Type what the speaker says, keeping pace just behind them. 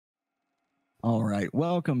All right,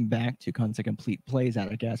 welcome back to Content Complete Plays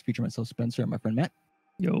Out of Gas, featuring myself, Spencer, and my friend Matt.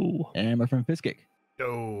 Yo. And my friend Fiskick.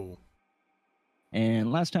 Yo.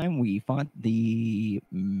 And last time we fought the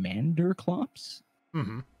Manderclops.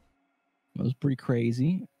 Mm-hmm. That was pretty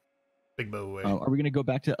crazy. Big boy. Are we going to go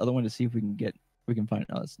back to the other one to see if we can find...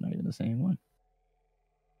 Oh, it's not even the same one.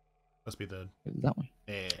 Must be the... It's that one.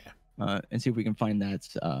 Yeah. And see if we can find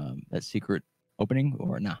that secret opening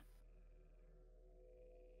or nah.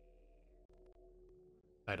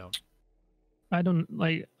 I don't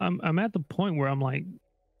like I'm at the point where I'm like,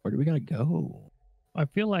 where do we gotta go? I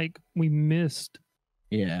feel like we missed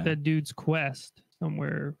that dude's quest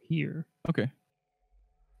somewhere here. Okay.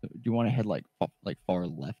 So do you want to head like far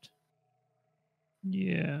left?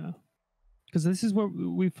 Yeah. Because this is where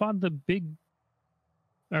we fought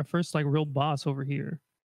our first like real boss over here.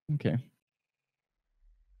 Okay.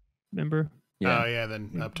 Remember? Yeah. Oh yeah,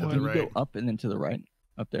 then up to Can the you right. go up and then to the right?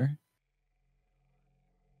 Up there?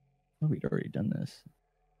 Oh, we'd already done this.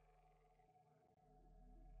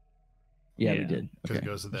 Yeah, we did. Because Okay. it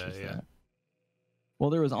goes to that, yeah. Well,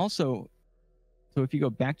 there was also... So if you go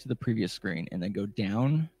back to the previous screen and then go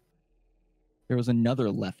down, there was another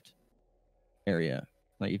left area.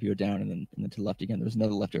 Like if you go down and then to the left again, there's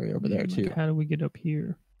another left area over there too. How do we get up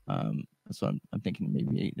here? So I'm thinking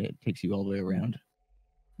maybe it takes you all the way around.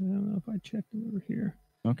 I don't know if I checked it over here.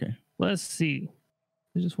 Okay. Let's see.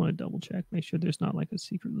 I just want to double check, make sure there's not like a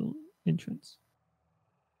secret little entrance.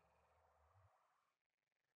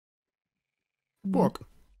 Book.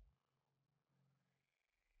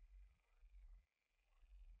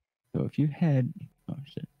 So if you head... Oh,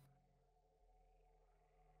 shit.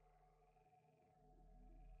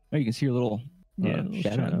 Oh, you can see your little, little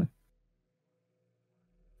shadow.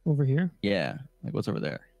 Over here? Yeah. Like what's over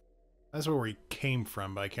there? That's where we came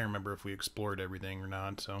from, but I can't remember if we explored everything or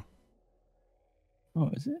not, so... Oh,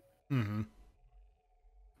 is it? Mm-hmm.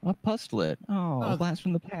 A pustlet. Oh, a blast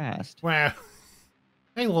from the past. Wow.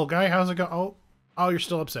 Hey, little guy, how's it go? Oh, you're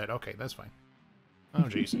still upset. Okay, that's fine. Oh,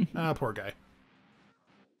 jeez. Poor guy.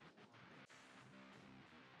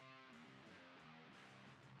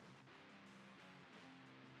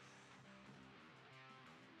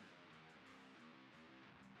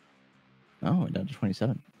 Oh, down to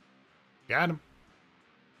 27. Got him.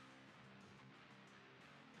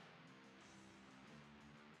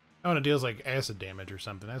 Oh, and it deals like acid damage or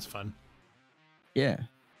something. That's fun. Yeah,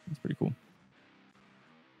 that's pretty cool.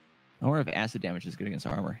 I wonder if acid damage is good against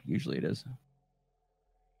armor. Usually it is.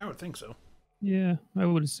 I would think so. Yeah, I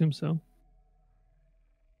would assume so.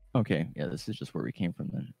 Okay, yeah, this is just where we came from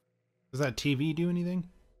then. Does that TV do anything?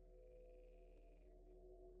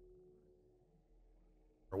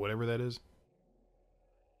 Or whatever that is?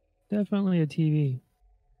 Definitely a TV.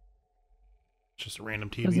 It's just a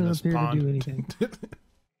random TV Doesn't in this appear pond. to do anything.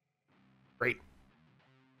 Great.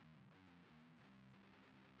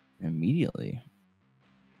 Immediately.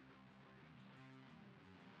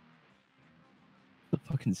 The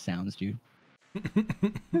fucking sounds, dude.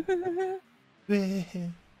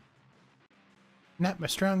 Not my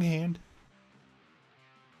strong hand.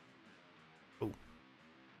 Oh.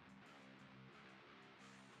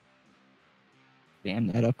 Damn,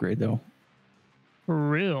 that upgrade, though. For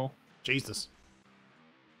real. Jesus.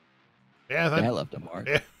 Yeah, that left a mark.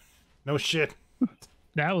 Yeah. No shit.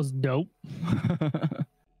 That was dope.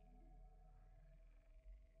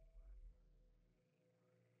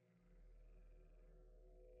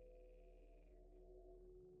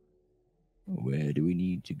 Where do we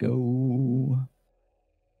need to go?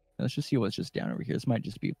 Let's just see what's just down over here. This might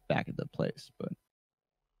just be back at the place, but...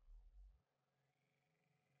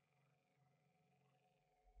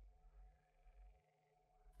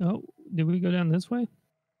 Oh, did we go down this way?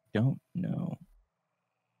 Don't know.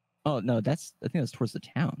 Oh, no, I think that's towards the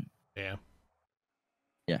town. Yeah.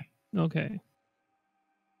 Yeah. Okay.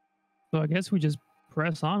 So I guess we just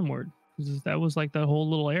press onward. Because that was like that whole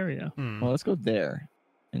little area. Well, let's go there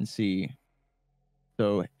and see.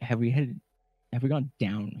 So have we gone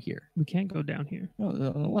down here? We can't go down here. No,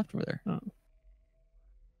 on the left over there. Oh.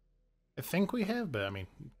 I think we have, but I mean,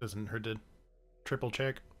 it doesn't hurt to triple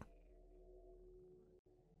check.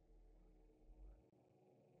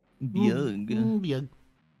 Bjug.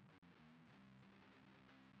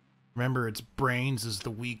 Remember, its brains is the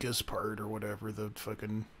weakest part, or whatever, the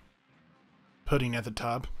fucking pudding at the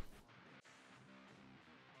top.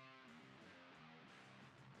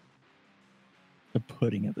 The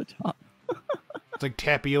pudding at the top. It's like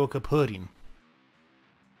tapioca pudding.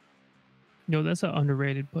 No, that's an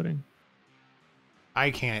underrated pudding. I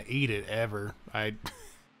can't eat it ever.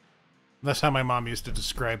 That's how my mom used to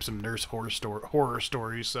describe some nurse horror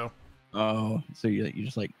stories. So. Oh, so you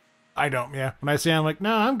just like I don't. Yeah. When I say I'm like,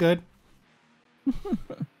 no, I'm good.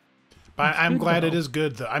 But I'm good, glad it though. is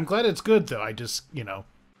good though. I'm glad it's good though. I just,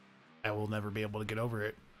 I will never be able to get over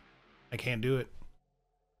it. I can't do it.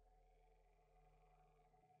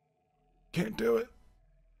 Can't do it.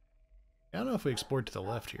 I don't know if we explored to the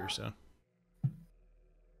left here, so.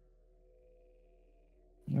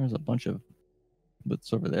 There's a bunch of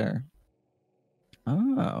bits over there.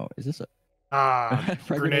 Oh, is this a frag grenades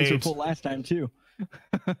were Grenades. full last time too.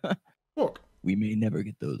 Look. We may never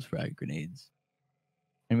get those frag grenades.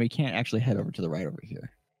 And we can't actually head over to the right over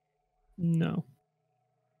here. No.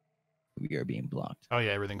 We are being blocked. Oh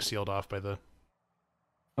yeah, everything's sealed off by the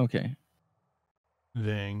Okay.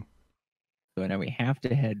 thing. So now we have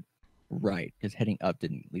to head right because heading up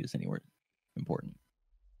didn't lead us anywhere important.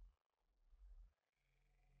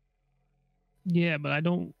 Yeah, but I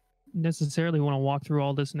don't necessarily want to walk through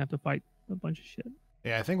all this and have to fight a bunch of shit.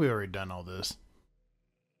 Yeah, I think we've already done all this.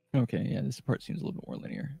 Okay, yeah, this part seems a little bit more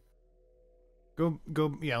linear. Go,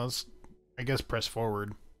 yeah, let's, I guess, press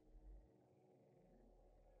forward.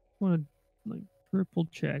 I want to, like, triple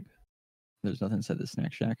check. There's nothing inside the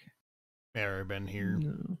snack shack. Yeah, I've been here.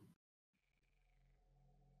 No.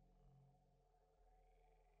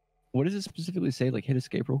 What does it specifically say? Like, hit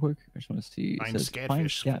escape real quick? I just want to see. It Find says, scatfish.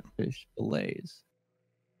 Find catfish fillets.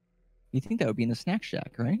 You think that would be in the snack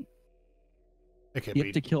shack, right? It could You be.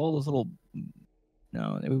 have to kill all those little...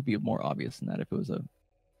 No, it would be more obvious than that if it was a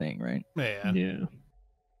thing, right? Yeah. Yeah.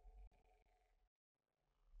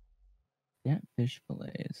 Catfish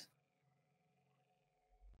fillets.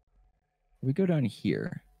 If we go down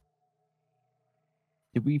here,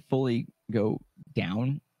 did we fully go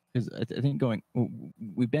down? Because I think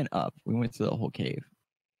we've been up. We went to the whole cave.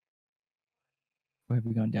 Why have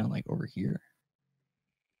we gone down like over here?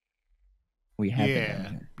 We have been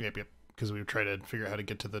down here. Yep. Because we tried to figure out how to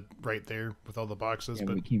get to the right there with all the boxes, Yeah,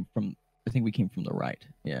 but we came from. I think we came from the right.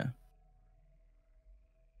 Yeah.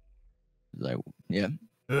 Yeah.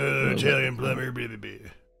 Italian plumber, baby.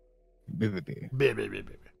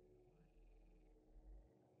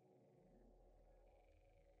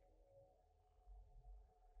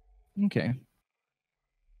 Okay.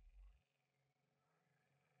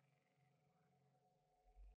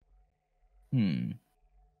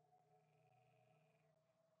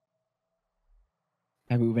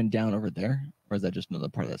 Have we been down over there? Or is that just another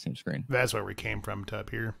part of that same screen? That's where we came from, to up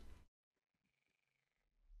here.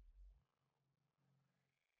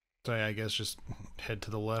 So yeah, I guess just head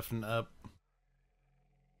to the left and up.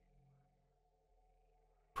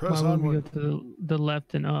 Press Why would we go onward. to the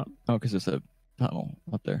left and up? Oh, because it's a tunnel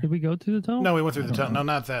up there. Did we go to the tunnel? No, we went through I the don't tunnel.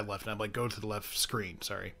 know. No, not that left. I'm like, go to the left screen.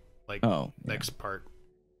 Sorry. Like, Oh. Yeah. next part.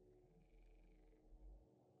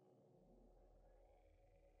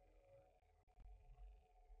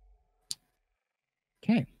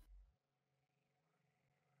 Okay.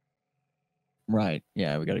 Right.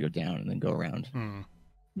 Yeah, we got to go down and then go around.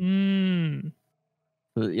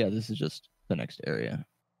 So yeah, this is just the next area.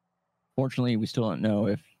 Fortunately, we still don't know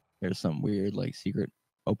if there's some weird like secret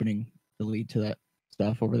opening to lead to that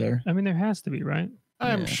stuff over there. I mean, there has to be, right?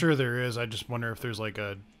 I'm Yeah. sure there is. I just wonder if there's like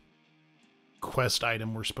a quest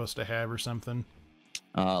item we're supposed to have or something.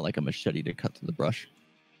 Like a machete to cut through the brush.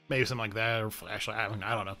 Maybe something like that, or flashlight. I don't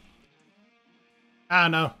know. I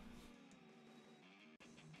don't know.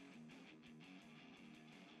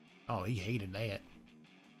 Oh, he hated that.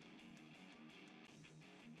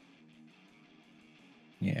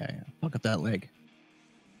 Yeah. Fuck up that leg.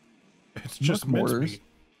 It's just mortars. mincemeat.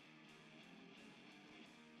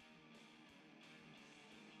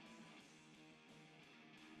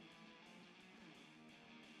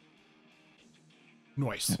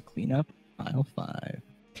 Nice. Now clean up aisle 5.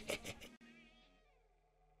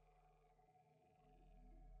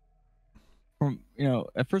 From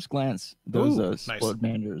at first glance, those Ooh, nice.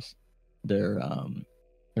 salamanders, their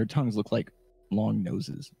tongues look like long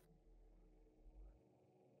noses.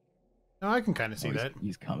 No, I can kind of see Oh, that.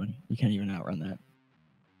 he's coming. You can't even outrun that.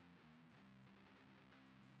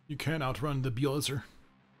 You can't outrun the Bjorzer.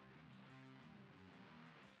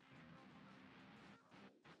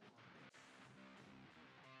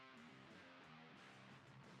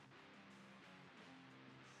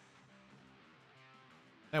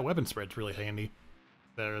 That weapon spread's really handy.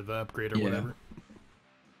 The upgrade or Yeah. whatever.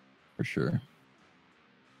 For sure.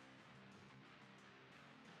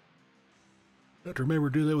 Have to remember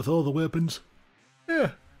to do that with all the weapons.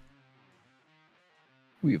 Yeah.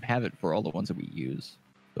 We have it for all the ones that we use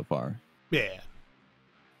so far. Yeah.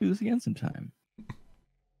 Do this again sometime.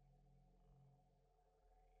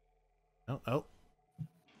 Oh.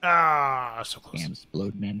 Ah, so close. Damn,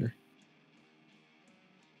 Splodemander.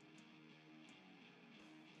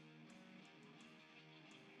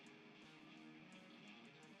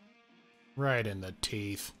 Right in the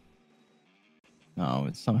teeth. Oh,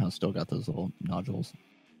 it's somehow still got those little nodules.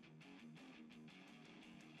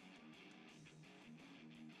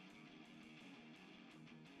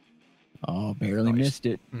 Oh, barely Nice. missed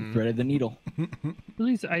it. Mm. Threaded the needle. At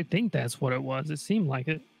least I think that's what it was. It seemed like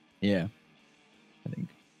it. Yeah. I think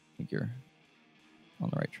you're on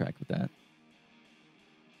the right track with that.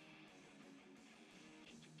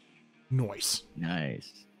 Nice.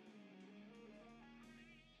 Nice.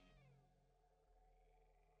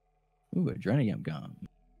 Ooh, adrenaline gum.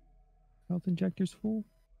 Health injector's full.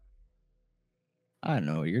 I don't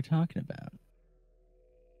know what you're talking about.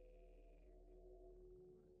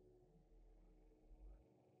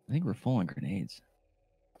 I think we're full on grenades.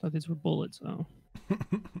 Thought these were bullets. Oh.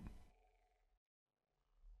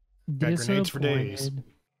 Got grenades for days. Disappointed.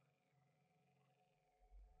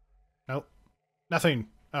 Nope. Nothing.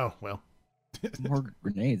 Oh, well. More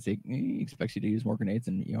grenades. He expects you to use more grenades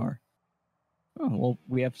than you are. Oh, well,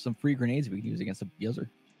 we have some free grenades we can use against the user.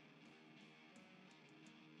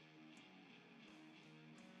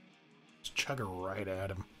 Just chug her right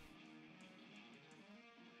at him.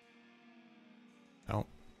 Oh.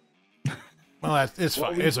 Well, it's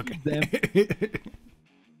fine. It's okay.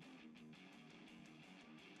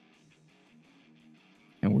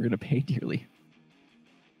 And we're going to pay dearly.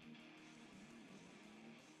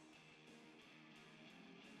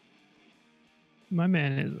 My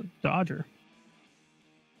man is a dodger.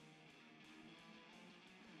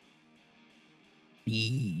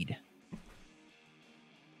 Speed.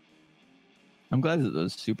 I'm glad that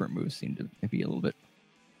those super moves seem to be a little bit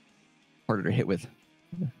harder to hit with.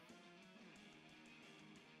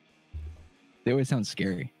 They always sound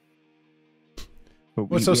scary. But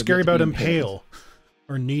What's so we have scary yet to about be impale?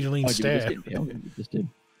 Or needling Oh, did we just stab? get impaled? We just did.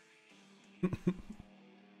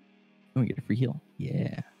 Oh, we get a free heal.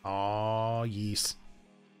 Yeah. Aw, yeast.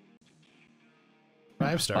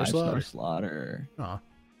 5-star slaughter. 5-star slaughter. Aw.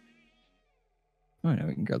 Oh, now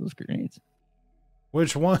we can grab those grenades.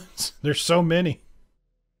 Which ones? There's so many.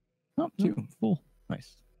 Oh, two. Full.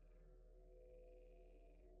 Nice.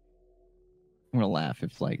 I'm going to laugh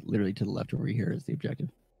if, like, literally to the left over here is the objective.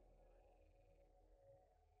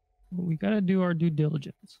 Well, we got to do our due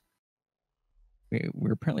diligence.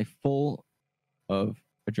 We're apparently full of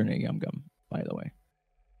adrenaline gum, by the way.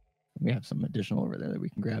 We have some additional over there that we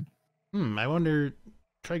can grab. I wonder...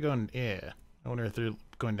 Try going... Yeah. I wonder if they're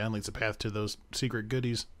going down leads a path to those secret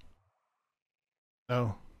goodies.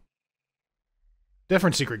 Oh.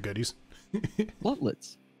 Different secret goodies.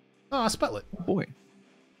 Bloodlets. Oh, a sputlet. Oh, boy.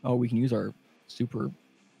 Oh, we can use our super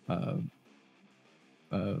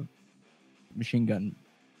machine gun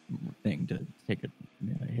thing to take it.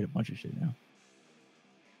 Hit a bunch of shit now.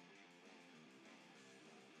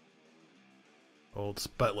 Old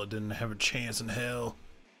sputlet didn't have a chance in hell.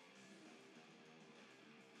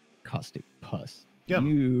 Caustic pus. Yep.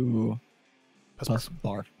 Ew. Pus Pus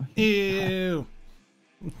barf. Ew.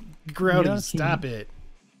 Grody, Yucky. stop it.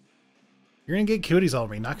 You're gonna get cuties all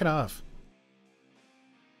over me. Knock it off.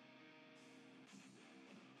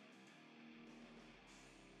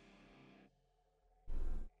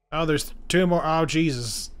 Oh, there's two more. Oh,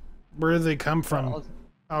 Jesus. Where did they come from?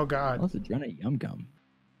 Oh, God. That's adrenaline gum.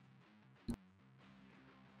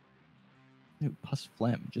 Ew, pus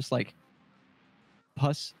phlegm. Just like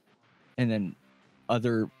pus and then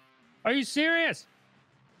other. Are you serious?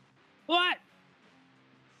 What?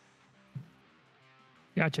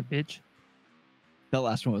 Gotcha, bitch. That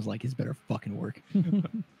last one was like, his better fucking work. Yeah,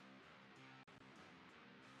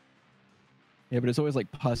 but it's always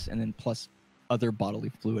like pus and then plus other bodily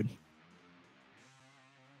fluid.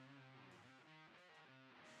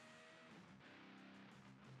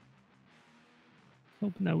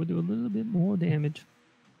 Hoping that would do a little bit more damage.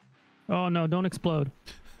 Oh no, don't explode.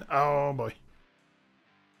 Oh, boy.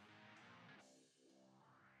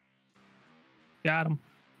 Got him.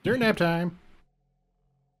 During nap time.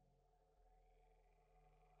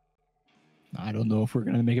 I don't know if we're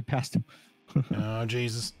gonna make it past him. Oh,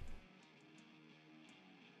 Jesus.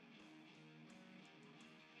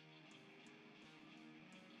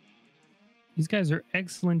 These guys are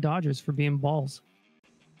excellent dodgers for being balls.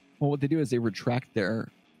 Well, what they do is they retract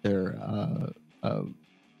their God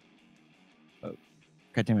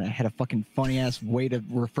damn it! I had a fucking funny ass way to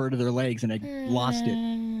refer to their legs, and I lost it.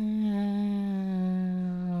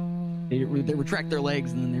 They retract their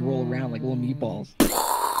legs and then they roll around like little meatballs.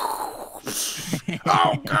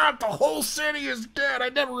 Oh, God, the whole city is dead.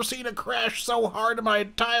 I've never seen a crash so hard in my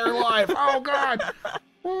entire life. Oh, God.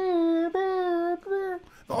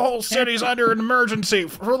 The whole city's under an emergency.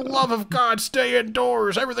 For the love of God, stay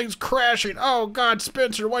indoors. Everything's crashing. Oh, God,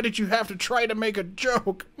 Spencer, why did you have to try to make a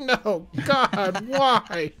joke? No, God,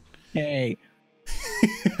 why? Hey.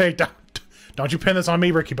 Hey, don't you pin this on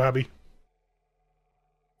me, Ricky Bobby.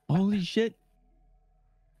 Holy shit.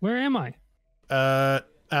 Where am I?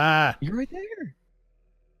 You're right there.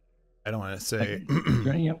 I don't want to say.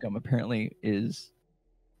 Johnny Yum apparently is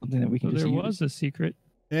something that we can Well, just there use. was a secret.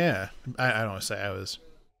 Yeah, I don't want to say I was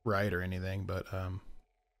right or anything, but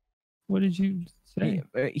What did you say?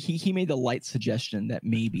 He made the light suggestion that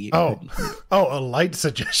maybe it oh, could be. a light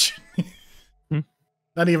suggestion.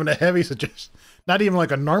 Not even a heavy suggestion. Not even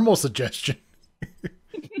like a normal suggestion.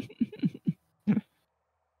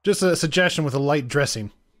 Just a suggestion with a light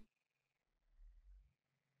dressing.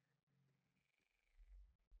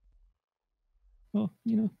 Well,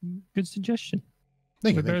 good suggestion.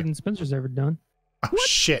 Thank you. Better than Spencer's ever done. Oh,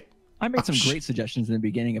 shit. I made some great suggestions in the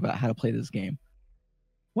beginning about how to play this game.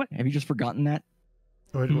 What? Have you just forgotten that?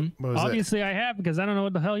 What was Obviously, I have, because I don't know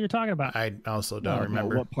what the hell you're talking about. that? I also don't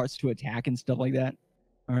remember. What parts to attack and stuff like that.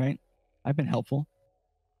 All right. I've been helpful.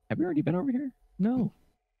 Have we already been over here? No.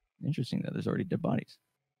 Interesting that there's already dead bodies.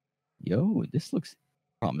 Yo, this looks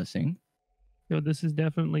promising. Yo, this is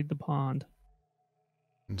definitely the pond.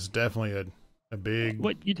 It's definitely a big...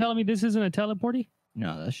 What, you telling me this isn't a teleporty?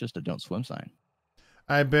 No, that's just a don't swim sign.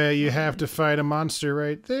 I bet you have to fight a monster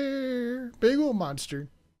right there. Big old monster.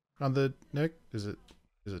 On the neck. Is it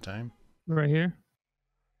time? Right here?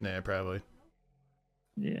 Nah, probably.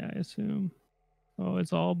 Yeah, I assume. Oh,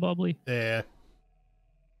 it's all bubbly. Yeah. Do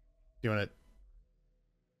you want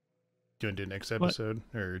to do next episode?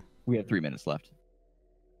 Or We have 3 minutes left.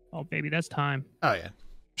 Oh, baby, that's time. oh yeah,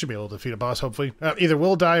 should be able to defeat a boss. Hopefully, either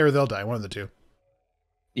we'll die or they'll die. One of the two.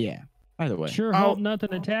 Yeah. Either way. Sure Oh. hope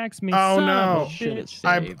nothing attacks me. Oh, son no. of a Shit, bitch. it's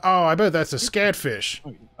saved. I bet that's a scatfish.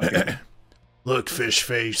 Okay. Look, fish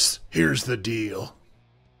face. Here's the deal.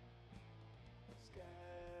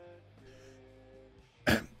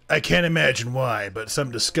 I can't imagine why, but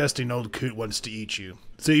some disgusting old coot wants to eat you,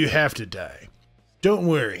 so you have to die. Don't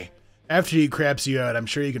worry. After he craps you out, I'm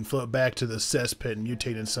sure you can float back to the cesspit and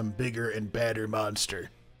mutate in some bigger and badder monster.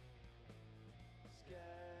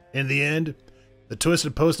 In the end, the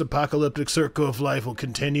twisted post-apocalyptic circle of life will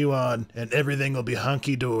continue on, and everything will be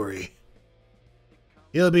hunky-dory.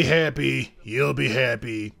 He'll be happy, you'll be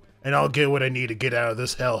happy, and I'll get what I need to get out of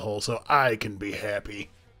this hellhole so I can be happy.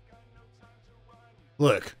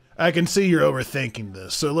 Look, I can see you're overthinking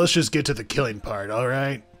this, so let's just get to the killing part,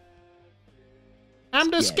 alright? I'm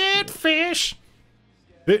the scared fish!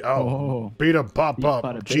 Beat a pop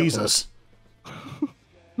up, Jesus.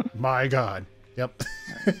 My God. Yep.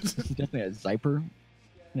 This is definitely a Zyper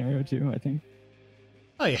scenario too, I think.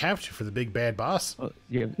 Oh, you have to for the big bad boss. Oh,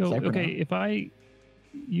 you have So, Zyper okay, now? if I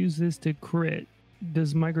use this to crit,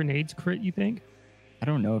 does my grenades crit, you think? I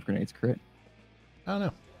don't know if grenades crit. I don't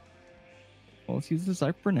know. Well, let's use the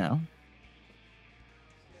Zyper now.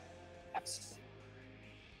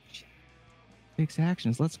 Takes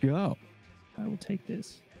actions. Let's go. I will take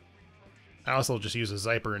this. I also just use a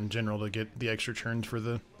Zyper in general to get the extra turns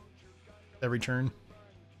for every turn.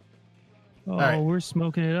 Oh, right. we're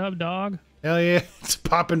smoking it up, dog. Hell yeah. It's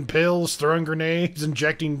popping pills, throwing grenades,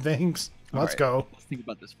 injecting things. All Let's right, go. Let's think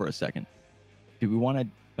about this for a second. Do we want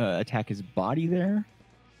to attack his body there?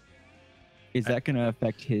 Is that going to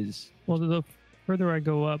affect his... Well, the further I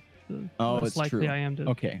go up, the less it's likely true. I am to.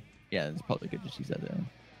 Okay. Yeah, it's probably good to use that there.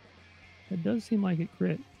 It does seem like it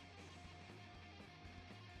crit.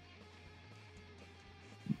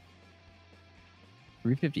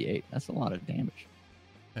 $358. That's a lot of damage.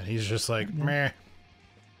 And he's just like, meh.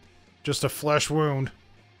 Just a flesh wound.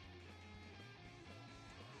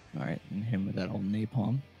 All right, and him with that old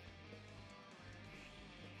napalm.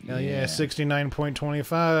 Hell yeah,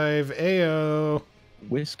 69.25. Ayo.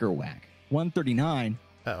 Whisker whack. 139.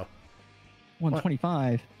 Oh.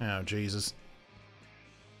 125. Oh, Jesus.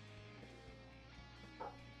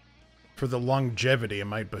 For the longevity, it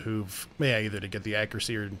might behoove, either to get the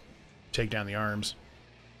accuracy or take down the arms.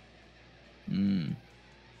 Yeah,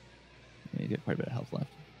 you get quite a bit of health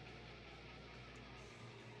left.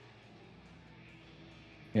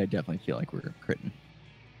 Yeah, I definitely feel like we're critting.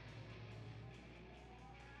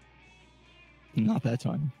 Not that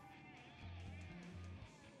time.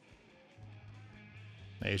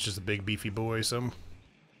 Hey, he's just a big beefy boy, so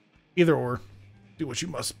either or. Do what you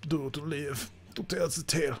must do to live. To tell the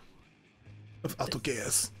tale of OUTTA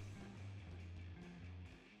GAS.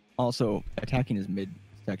 Also, attacking his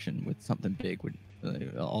midsection with something big would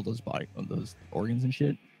all those those organs and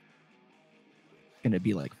shit. Gonna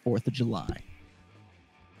be like 4th of July.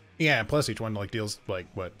 Yeah, plus each one like deals like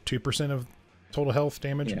what 2% of total health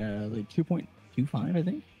damage. Yeah, like 2.25, I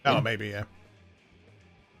think. Oh, Yeah. maybe, yeah.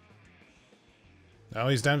 Oh,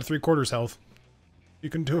 he's down to 3/4 health. You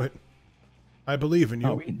can do it. I believe in you.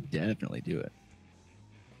 Oh, we can definitely do it.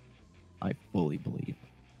 I fully believe.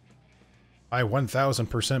 I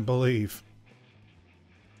 1000% believe.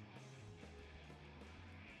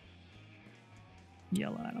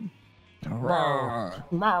 Yell at him.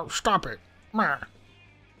 No, stop it.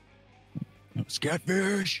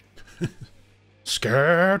 Scatfish.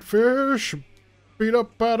 Scatfish. Beat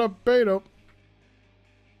up by the beta.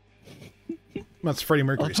 That's Freddie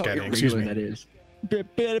Mercury scatting, excuse me. That is.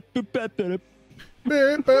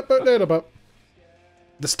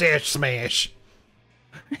 The stash smash.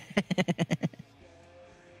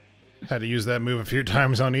 Had to use that move a few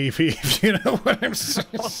times on Eevee, if you know what I'm saying.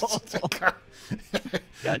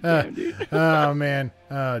 God damn, dude. Oh, man.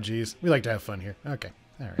 Oh, jeez. We like to have fun here. Okay.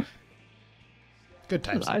 All right. Good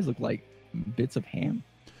times. His eyes look like bits of ham.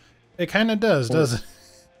 It kind of does, doesn't it?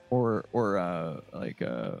 Or like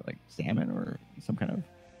salmon or some kind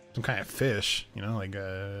of fish, you know, like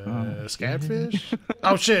scatfish.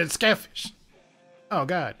 Oh shit, it's scatfish. Oh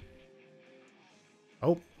god.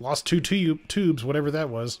 Oh, lost two tubes, whatever that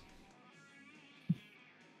was.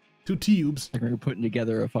 2 tubes. like we're putting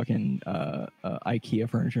together a fucking IKEA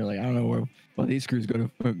furniture. Like I don't know where these screws go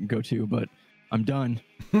to, but I'm done.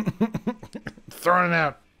 Throwing it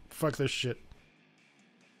out. Fuck this shit.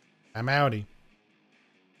 I'm outie.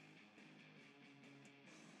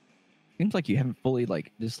 Seems like you haven't fully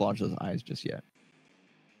like dislodged those eyes just yet.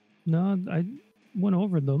 No, I went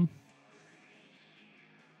over them.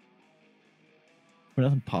 But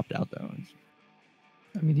nothing popped out though.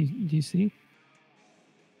 I mean, do you see?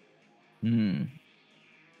 Hmm.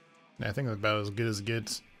 I think that's about as good as it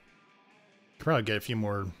gets. Could probably get a few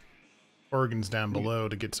more organs down below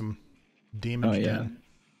to get some damage Oh yeah. done.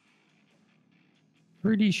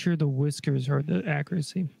 Pretty sure the whiskers are the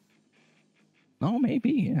accuracy. Oh,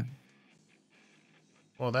 maybe. Yeah.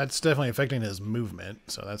 Well, that's definitely affecting his movement,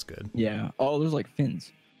 so that's good. Yeah. Oh, there's like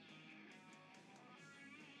fins.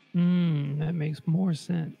 That makes more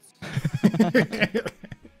sense.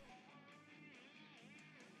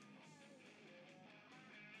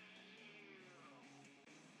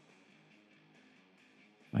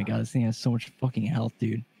 My God, this thing has so much fucking health,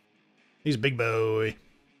 dude. He's a big boy.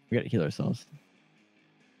 We gotta heal ourselves.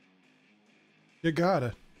 You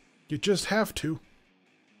gotta. You just have to.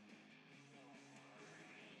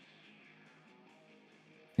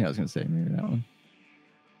 Yeah, I was gonna say maybe that one.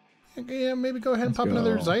 Yeah, maybe go ahead and Let's pop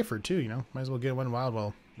another go. Zypher too, you know? Might as well get one wild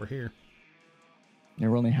while we're here. Yeah,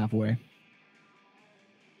 we're only halfway.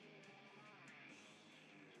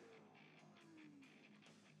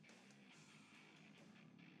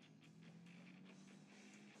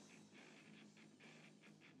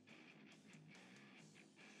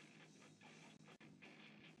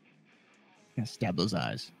 Gonna stab those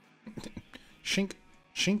eyes. Shink.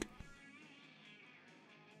 Shink.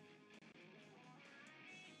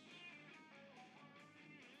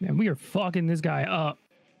 Man, we are fucking this guy up.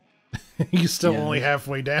 He's still Yeah. only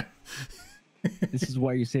halfway down. This is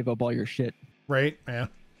why you save up all your shit. Right? Yeah.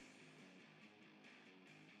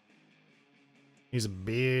 He's a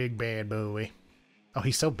big bad boy. Oh,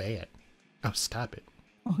 he's so bad. Oh, stop it.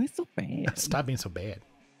 Oh, it's so bad. Stop being so bad.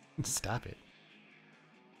 Stop it.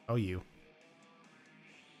 Oh, you.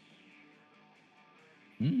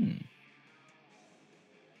 Hmm.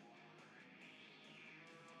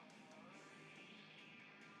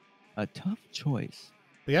 A tough choice.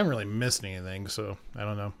 We haven't really missed anything, so I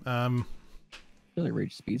don't know. I feel like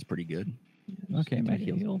rage speed's pretty good. Okay, my Take a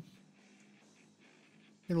heals. heal.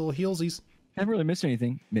 Hey, little heelsies. Haven't really missed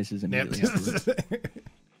anything. Misses Yep. immediately afterwards.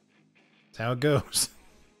 That's how it goes.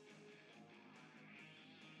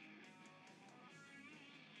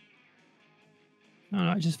 I don't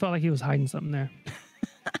know. I just felt like he was hiding something there.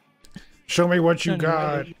 Show me what you No, no,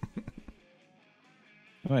 got. I'm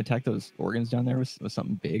gonna attack those organs down there with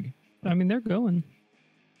something big. I mean, they're going.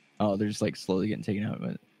 Oh, they're just like slowly getting taken out.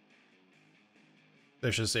 But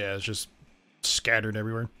There's just, yeah, it's just scattered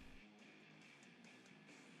everywhere.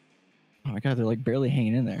 oh my God, they're like barely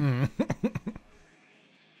hanging in there. Mm.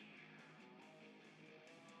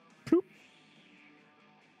 Poop.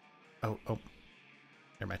 Oh,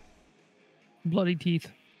 never mind. Bloody teeth.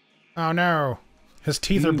 Oh no, his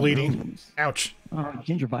teeth are Ooh, bleeding. gross. Ouch. Oh,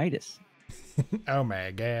 gingivitis. Oh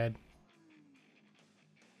my god.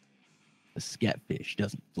 The scatfish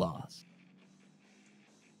doesn't floss.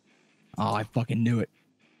 Oh, I fucking knew it.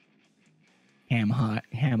 Ham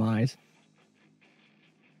eyes.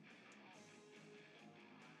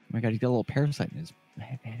 Oh my God, he's got a little parasite in his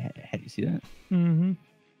How do you see that? Mm-hmm.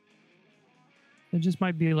 It just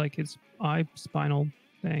might be like its eye spinal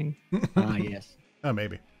thing. Ah, yes. Oh,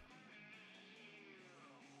 maybe.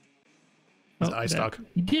 His eye stalk.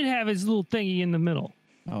 He did have his little thingy in the middle.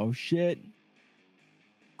 Oh shit.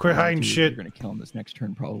 Quit Oh, hiding dude, shit. You're gonna kill him this next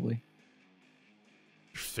turn, probably.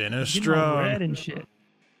 Finish Getting all strong. red and shit.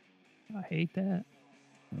 I hate that.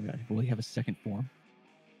 Oh god, will he have a second form?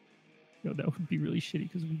 Yo, that would be really shitty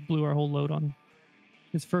because we blew our whole load on him.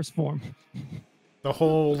 His first form. The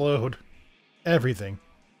whole load. Everything.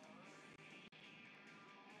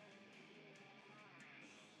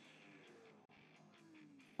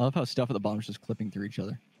 I love how stuff at the bottom is just clipping through each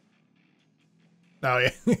other. Oh, yeah.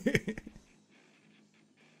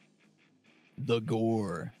 The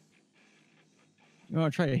gore. You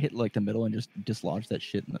want to try to hit like the middle and just dislodge that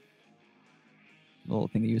shit in the little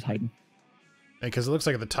thing that he was hiding. Because it looks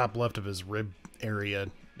like at the top left of his rib area,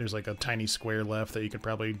 there's like a tiny square left that you could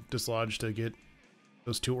probably dislodge to get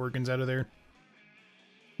those two organs out of there.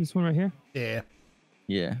 This one right here? Yeah.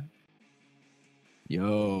 Yeah.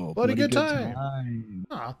 Yo. Bloody good time. time.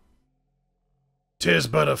 Aw. 'Tis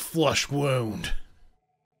but a flesh wound.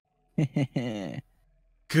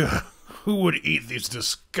 God, who would eat these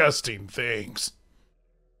disgusting things?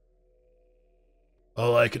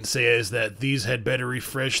 All I can say is that these had better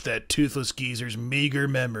refresh that toothless geezer's meager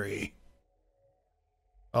memory.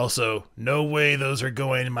 Also, no way those are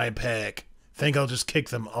going in my pack. Think I'll just kick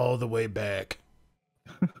them all the way back.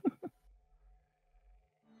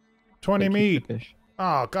 20 meat. Fish.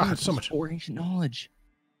 Oh, God, Dude, so much. 4 ancient knowledge.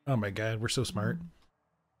 Oh, my God, we're so smart.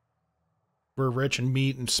 We're rich in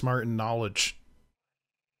meat and smart in knowledge.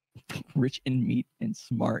 Rich in meat and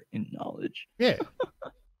smart in knowledge. Yeah.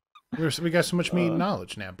 We got so much meat and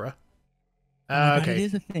knowledge now, bruh. Oh my God, Okay. it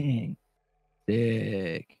is a thing.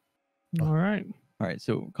 Sick. All right. All right,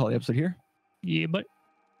 so call the episode here. Yeah, but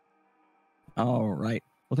All right.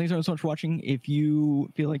 Well, thanks so much for watching. If you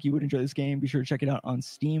feel like you would enjoy this game, be sure to check it out on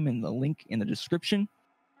Steam and the link in the description.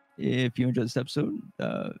 If you enjoyed this episode,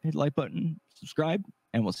 hit the like button, subscribe,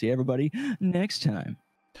 and we'll see everybody next time.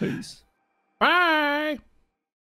 Peace. Bye.